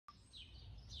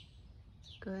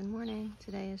Good morning.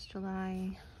 Today is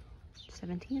July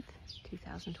 17th,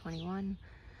 2021.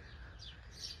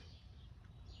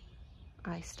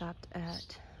 I stopped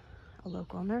at a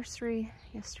local nursery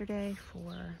yesterday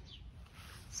for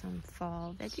some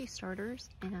fall veggie starters,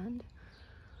 and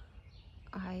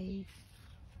I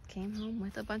came home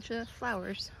with a bunch of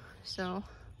flowers, and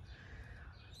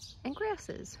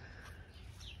grasses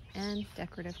and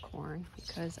decorative corn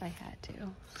because I had to.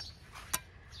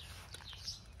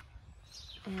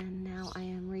 And now I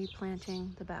am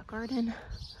replanting the back garden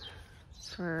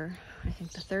for, I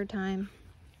think, the third time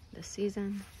this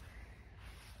season.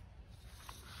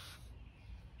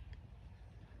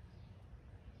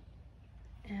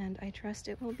 And I trust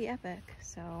it will be epic.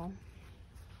 So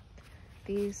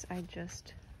these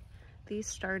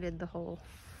started the whole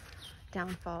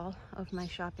downfall of my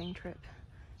shopping trip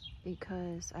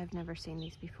because I've never seen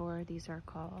these before. These are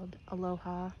called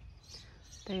Aloha.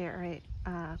 They are a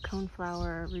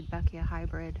coneflower Rudbeckia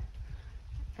hybrid,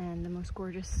 and the most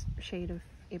gorgeous shade of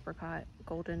apricot,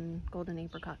 golden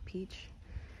apricot peach.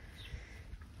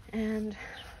 And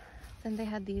then they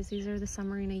had these are the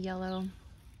Summerina yellow,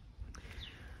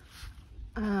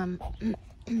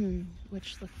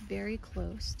 which look very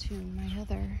close to my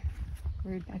other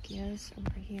Rudbeckias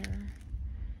over here.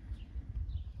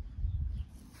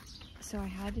 So I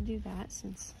had to do that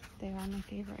since they are my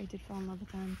favorite. I did fall in love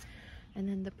with them. And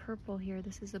then the purple here,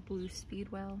 this is a blue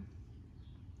speedwell.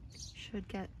 Should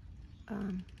get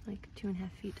like 2.5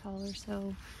 feet tall or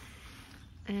so.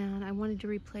 And I wanted to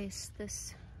replace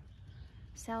this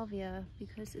salvia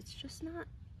because it's just not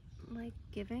like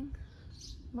giving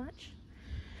much.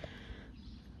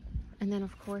 And then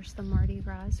of course the Mardi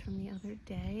Gras from the other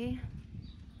day.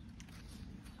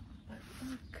 But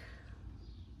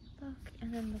look,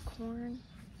 and then the corn.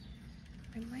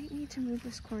 I might need to move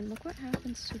this corn. Look what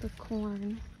happens to the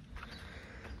corn.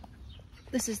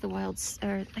 This is the I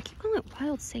keep calling it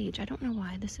wild sage. I don't know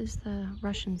why. This is the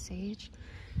Russian sage.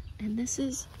 And this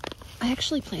is, I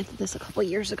actually planted this a couple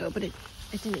years ago, but it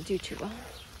didn't do too well.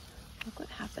 Look what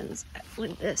happens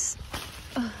when this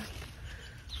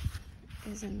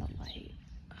is in the light.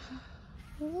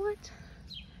 What?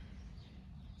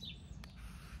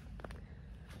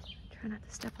 Try not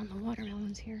to step on the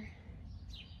watermelons here.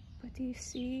 But do you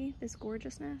see this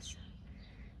gorgeousness?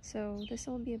 So this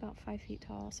will be about 5 feet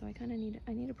tall. So I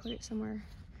need to put it somewhere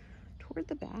toward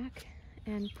the back,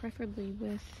 and preferably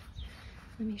with,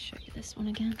 let me show you this one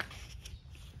again.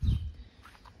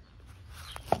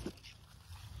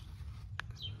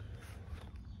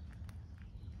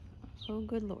 Oh,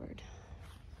 good Lord.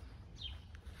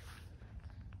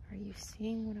 Are you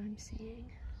seeing what I'm seeing?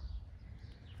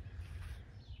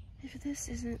 If this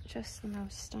isn't just the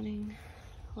most stunning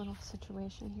little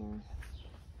situation here.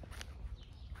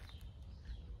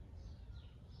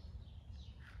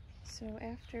 So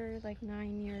after like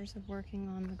 9 years of working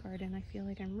on the garden, I feel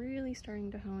like I'm really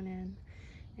starting to hone in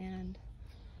and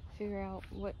figure out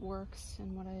what works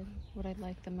and what I'd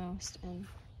like the most. And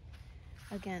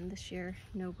again, this year,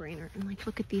 no brainer. And like,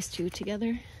 look at these two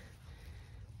together.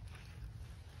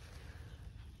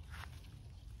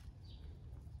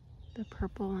 The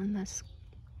purple and this,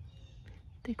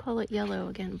 they call it yellow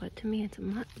again, but to me it's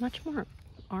much more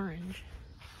orange.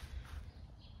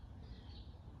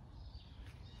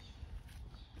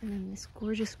 And then this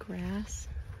gorgeous grass.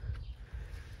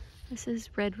 This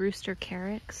is red rooster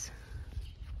carex.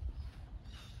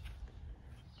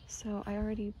 So I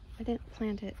didn't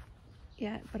plant it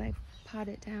yet, but I pot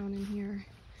it down in here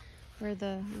where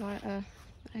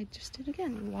I just did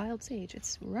again, wild sage.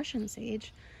 It's Russian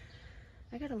sage.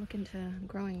 I gotta look into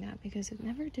growing that because it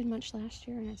never did much last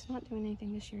year, and it's not doing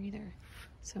anything this year either.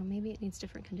 So maybe it needs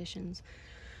different conditions.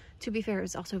 To be fair, it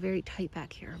was also very tight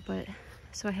back here. But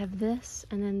so I have this,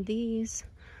 and then these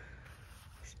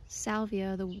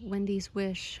salvia, the Wendy's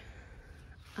Wish,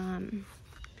 are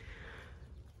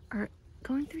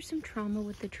going through some trauma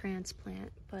with the transplant.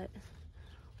 But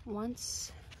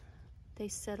once they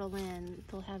settle in,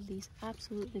 they'll have these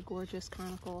absolutely gorgeous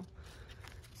conical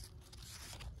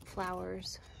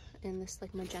flowers in this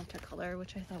like magenta color,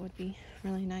 which I thought would be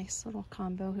really nice little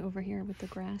combo over here with the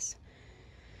grass.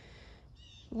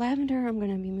 Lavender, I'm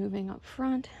going to be moving up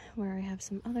front where I have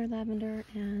some other lavender,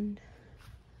 and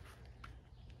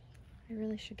I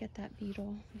really should get that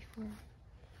beetle before.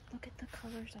 Look at the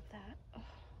colors of that. Oh.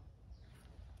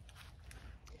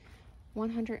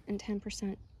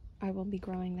 110% I will be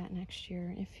growing that next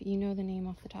year. If you know the name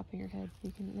off the top of your head,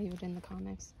 you can leave it in the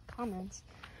comments.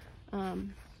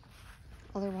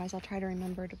 Otherwise, I'll try to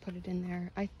remember to put it in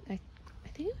there. I think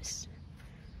it was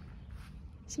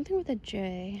something with a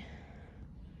J.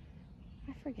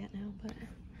 I forget now, but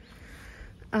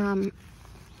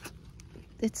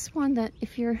It's one that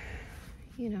if you're,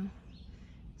 you know,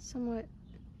 somewhat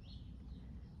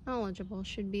knowledgeable,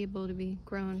 should be able to be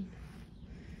grown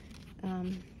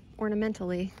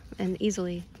ornamentally and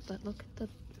easily. But look at the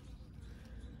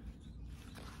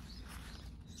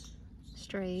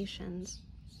striations.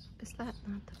 Is that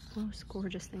not the most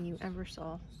gorgeous thing you ever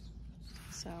saw?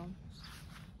 So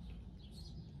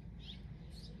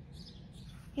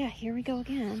yeah, here we go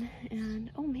again.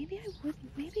 And oh, maybe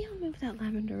I'll move that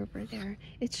lavender over there.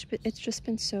 It's just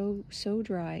been so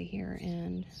dry here,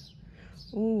 and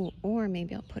oh, or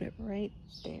maybe I'll put it right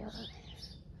there.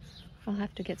 I'll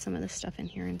have to get some of this stuff in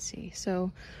here and see.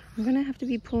 So I'm gonna have to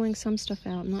be pulling some stuff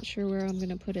out. I'm not sure where I'm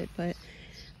gonna put it, but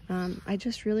I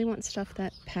just really want stuff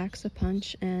that packs a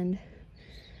punch, and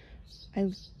I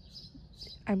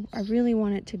really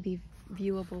want it to be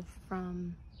viewable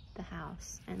from the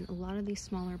house. And a lot of these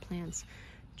smaller plants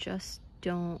just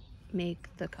don't make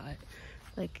the cut.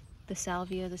 Like the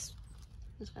salvia, this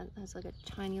has like a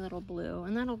tiny little blue,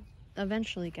 and that'll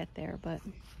eventually get there, but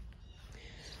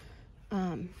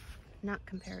not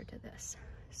compared to this.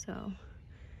 So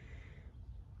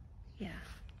yeah.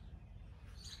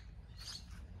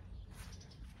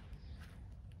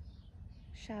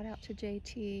 Shout out to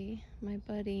JT, my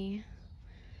buddy,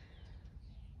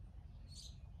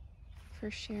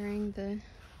 for sharing the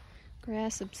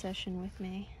grass obsession with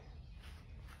me.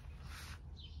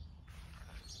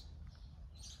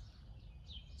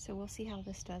 So we'll see how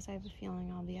this does. I have a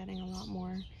feeling I'll be adding a lot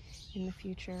more in the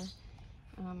future.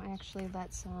 I actually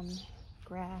let some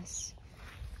grass,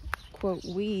 quote,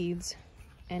 weeds,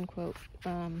 end quote,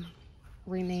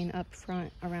 remain up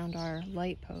front around our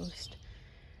light post,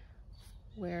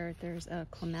 where there's a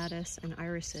clematis and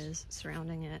irises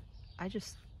surrounding it. I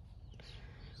just,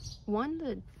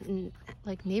 the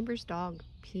like neighbor's dog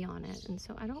pee on it, and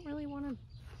so I don't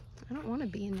want to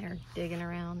be in there digging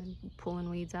around and pulling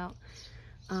weeds out.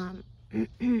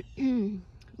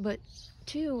 But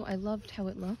 2, I loved how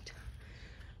it looked.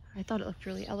 I thought it looked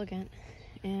really elegant.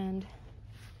 And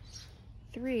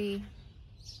 3,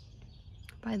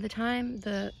 by the time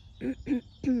the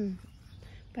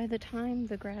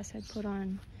grass had put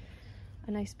on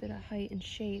a nice bit of height and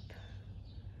shape,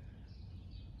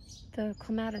 the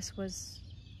clematis was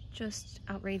just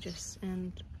outrageous,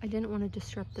 and I didn't want to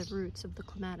disrupt the roots of the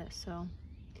clematis. So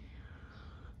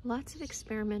lots of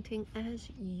experimenting as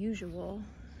usual.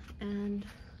 And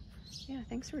yeah,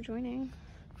 thanks for joining,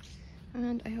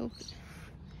 and I hope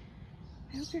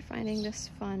you're finding this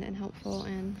fun and helpful,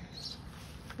 and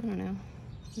I don't know,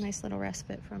 nice little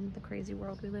respite from the crazy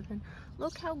world we live in.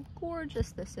 Look how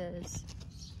gorgeous this is.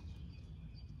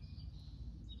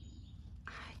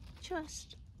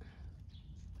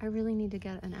 I really need to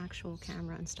get an actual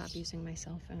camera and stop using my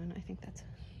cell phone. I think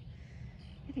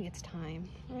it's time,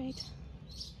 right?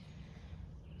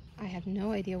 I have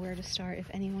no idea where to start. If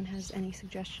anyone has any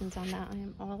suggestions on that, I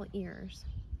am all ears.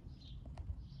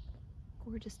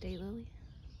 Gorgeous daylily.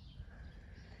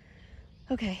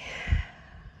 Okay,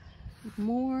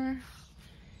 more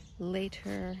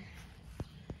later,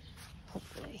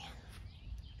 hopefully.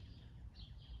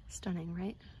 Stunning,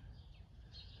 right?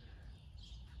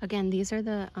 Again, these are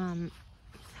the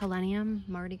Helenium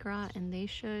Mardi Gras, and they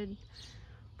should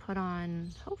put on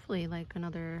hopefully like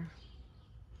another,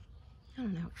 I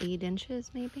don't know, 8 inches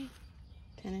maybe,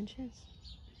 10 inches.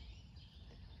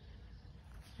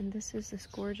 And this is this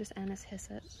gorgeous Anise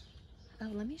Hyssop. Oh,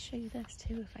 let me show you this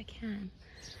too if I can.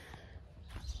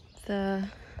 The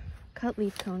cut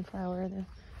leaf coneflower,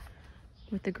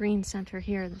 with the green center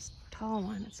here, this tall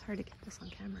one. It's hard to get this on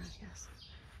camera, I guess.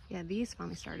 Yeah, these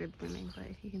finally started blooming, but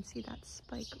if you can see that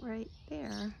spike right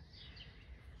there,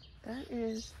 that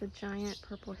is the giant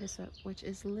purple hyssop, which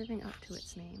is living up to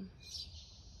its name.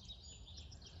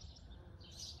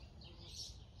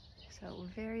 So we're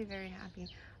very, very happy.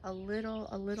 A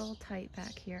little tight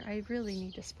back here. I really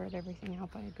need to spread everything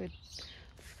out by a good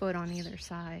foot on either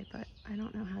side, but I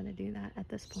don't know how to do that at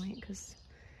this point because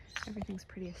everything's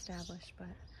pretty established. But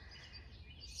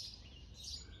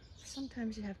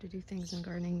sometimes you have to do things in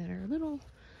gardening that are a little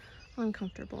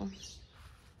uncomfortable.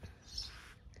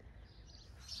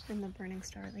 And the burning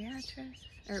star liatris,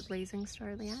 or blazing star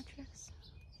liatris.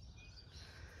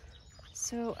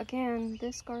 So again,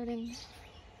 this garden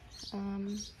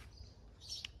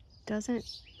doesn't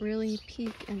really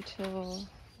peak until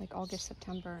like August,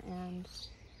 September, and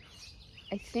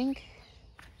I think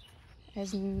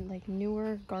as like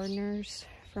newer gardeners,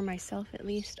 for myself at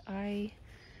least, I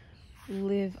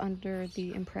live under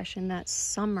the impression that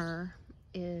summer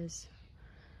is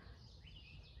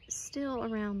still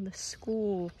around the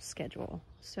school schedule.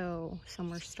 So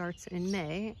summer starts in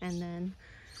May, and then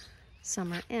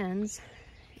summer ends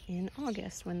in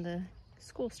August when the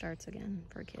school starts again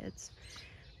for kids.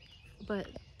 But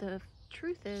the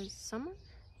truth is,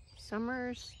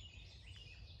 summer's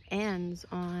ends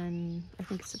on, I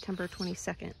think, September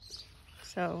 22nd.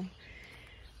 So,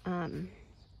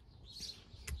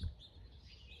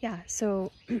 yeah,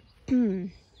 so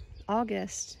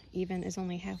August even is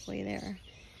only halfway there.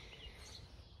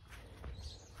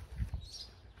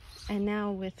 And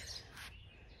now with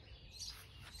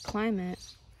climate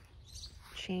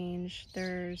change,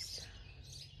 there's,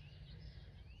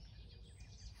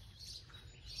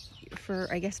 for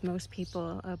I guess most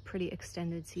people, a pretty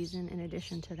extended season in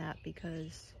addition to that,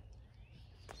 because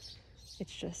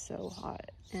it's just so hot.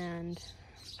 And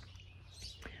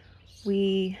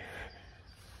it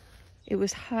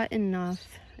was hot enough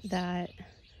that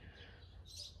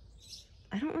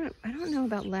I don't know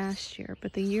about last year,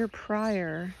 but the year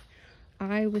prior,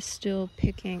 I was still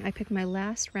I picked my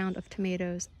last round of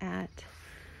tomatoes at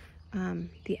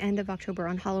the end of October,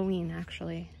 on Halloween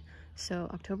actually. So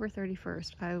October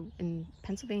 31st, in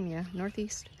Pennsylvania,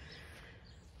 northeast,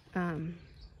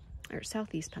 or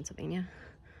southeast Pennsylvania,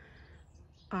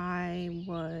 I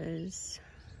was,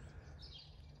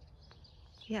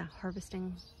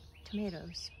 harvesting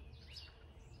tomatoes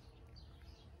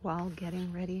while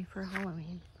getting ready for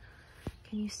Halloween.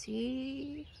 Can you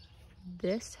see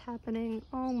this happening?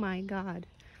 Oh my God.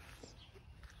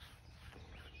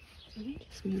 Let me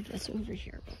just move this over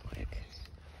here real quick.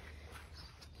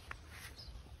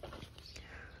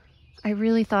 I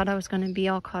really thought I was going to be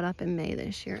all caught up in May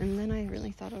this year, and then I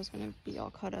really thought I was going to be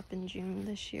all caught up in June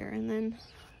this year, and then,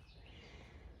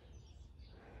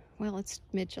 well, it's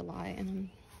mid-July, and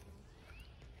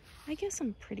I guess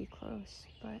I'm pretty close,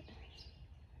 but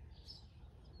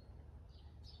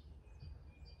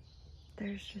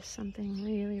there's just something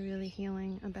really, really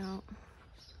healing about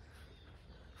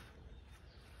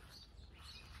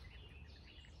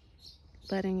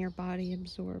letting your body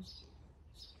absorb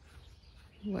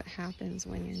what happens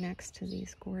when you're next to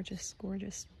these gorgeous,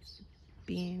 gorgeous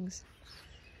beings.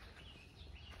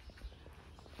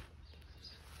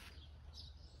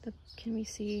 Can we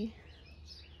see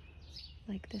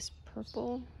like this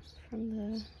purple from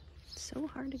the, it's so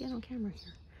hard to get on camera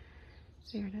here.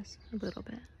 There it is, a little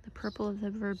bit. The purple of the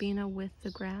verbena with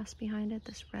the grass behind it,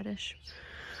 this reddish.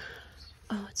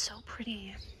 Oh, it's so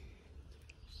pretty.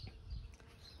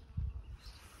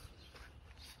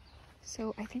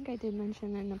 So I think I did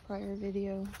mention in the prior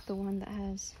video, the one that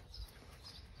has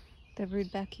the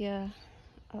Rudbeckia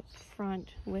up front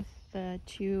with the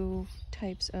two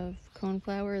types of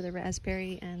coneflower, the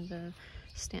raspberry and the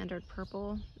standard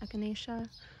purple echinacea,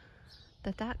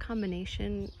 that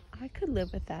combination, I could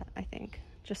live with that, I think,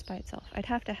 just by itself. I'd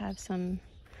have to have some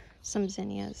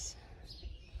zinnias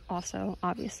also,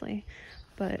 obviously,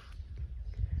 but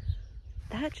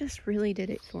that just really did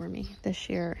it for me this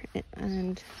year.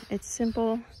 And it's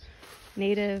simple,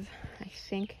 native, I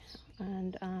think,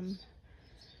 and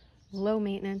low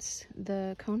maintenance.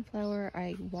 The coneflower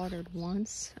I watered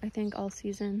once, I think, all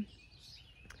season.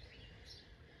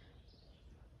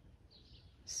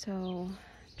 So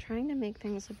trying to make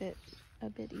things a bit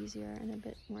easier and a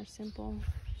bit more simple.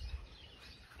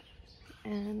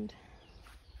 And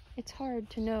it's hard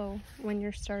to know when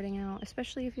you're starting out,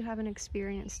 especially if you haven't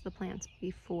experienced the plants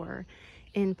before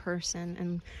in person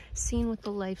and seen what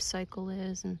the life cycle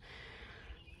is, and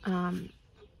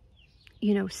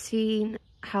you know, seeing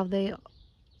how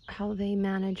they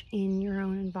manage in your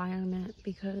own environment,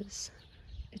 because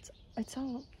it's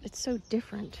so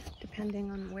different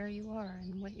depending on where you are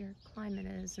and what your climate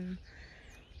is, and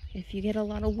if you get a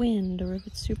lot of wind, or if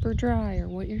it's super dry, or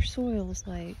what your soil is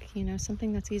like. You know,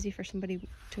 something that's easy for somebody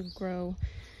to grow,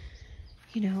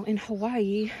 you know, in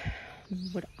Hawaii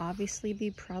would obviously be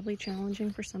probably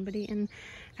challenging for somebody in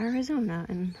Arizona,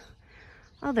 and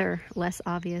other less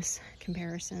obvious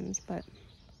comparisons. But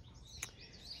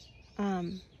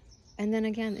and then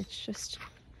again, it's just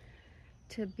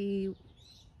to be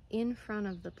in front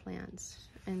of the plants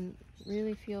and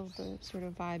really feel the sort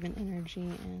of vibe and energy,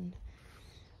 and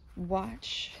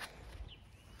watch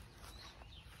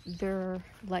their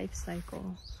life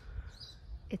cycle.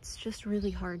 It's just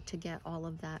really hard to get all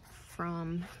of that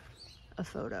from a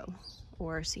photo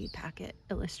or a seed packet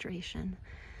illustration.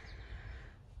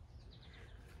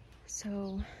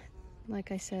 So,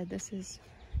 like I said, this is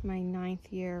my 9th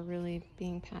year really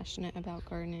being passionate about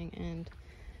gardening, and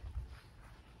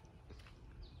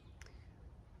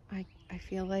I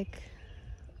feel like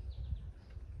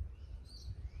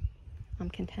I'm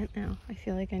content now. I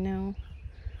feel like I know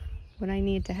what I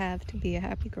need to have to be a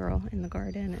happy girl in the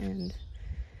garden, and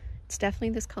it's definitely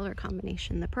this color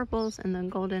combination, the purples and the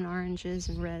golden oranges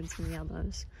and reds and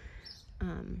yellows.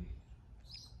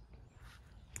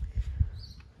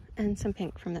 And some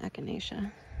pink from the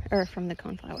echinacea, or from the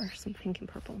coneflower, some pink and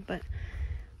purple, but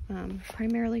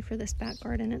primarily for this back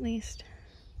garden at least.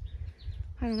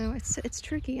 I don't know, it's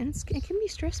tricky, and it can be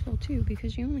stressful too,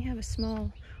 because you only have a small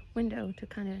window to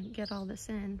kind of get all this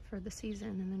in for the season,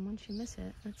 and then once you miss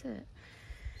it, that's it.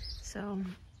 So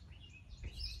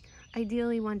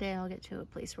ideally one day I'll get to a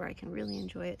place where I can really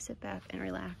enjoy it, sit back and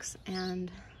relax,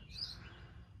 and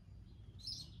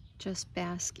just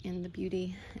bask in the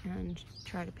beauty and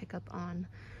try to pick up on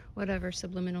whatever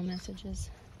subliminal messages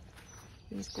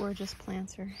these gorgeous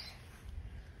plants are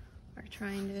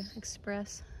trying to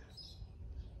express.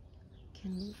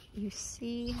 Can you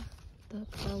see the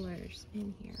colors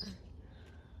in here?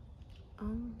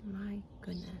 Oh my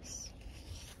goodness.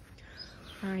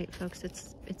 All right, folks,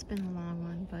 it's been a long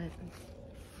one, but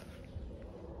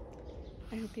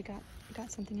I hope you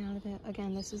got something out of it.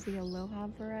 Again, this is the Aloha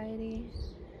variety.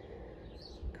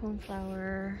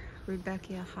 Coneflower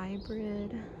Rudbeckia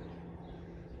hybrid.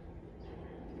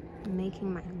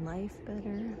 Making my life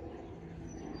better.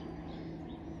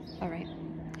 All right.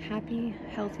 Happy,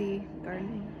 healthy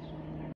gardening.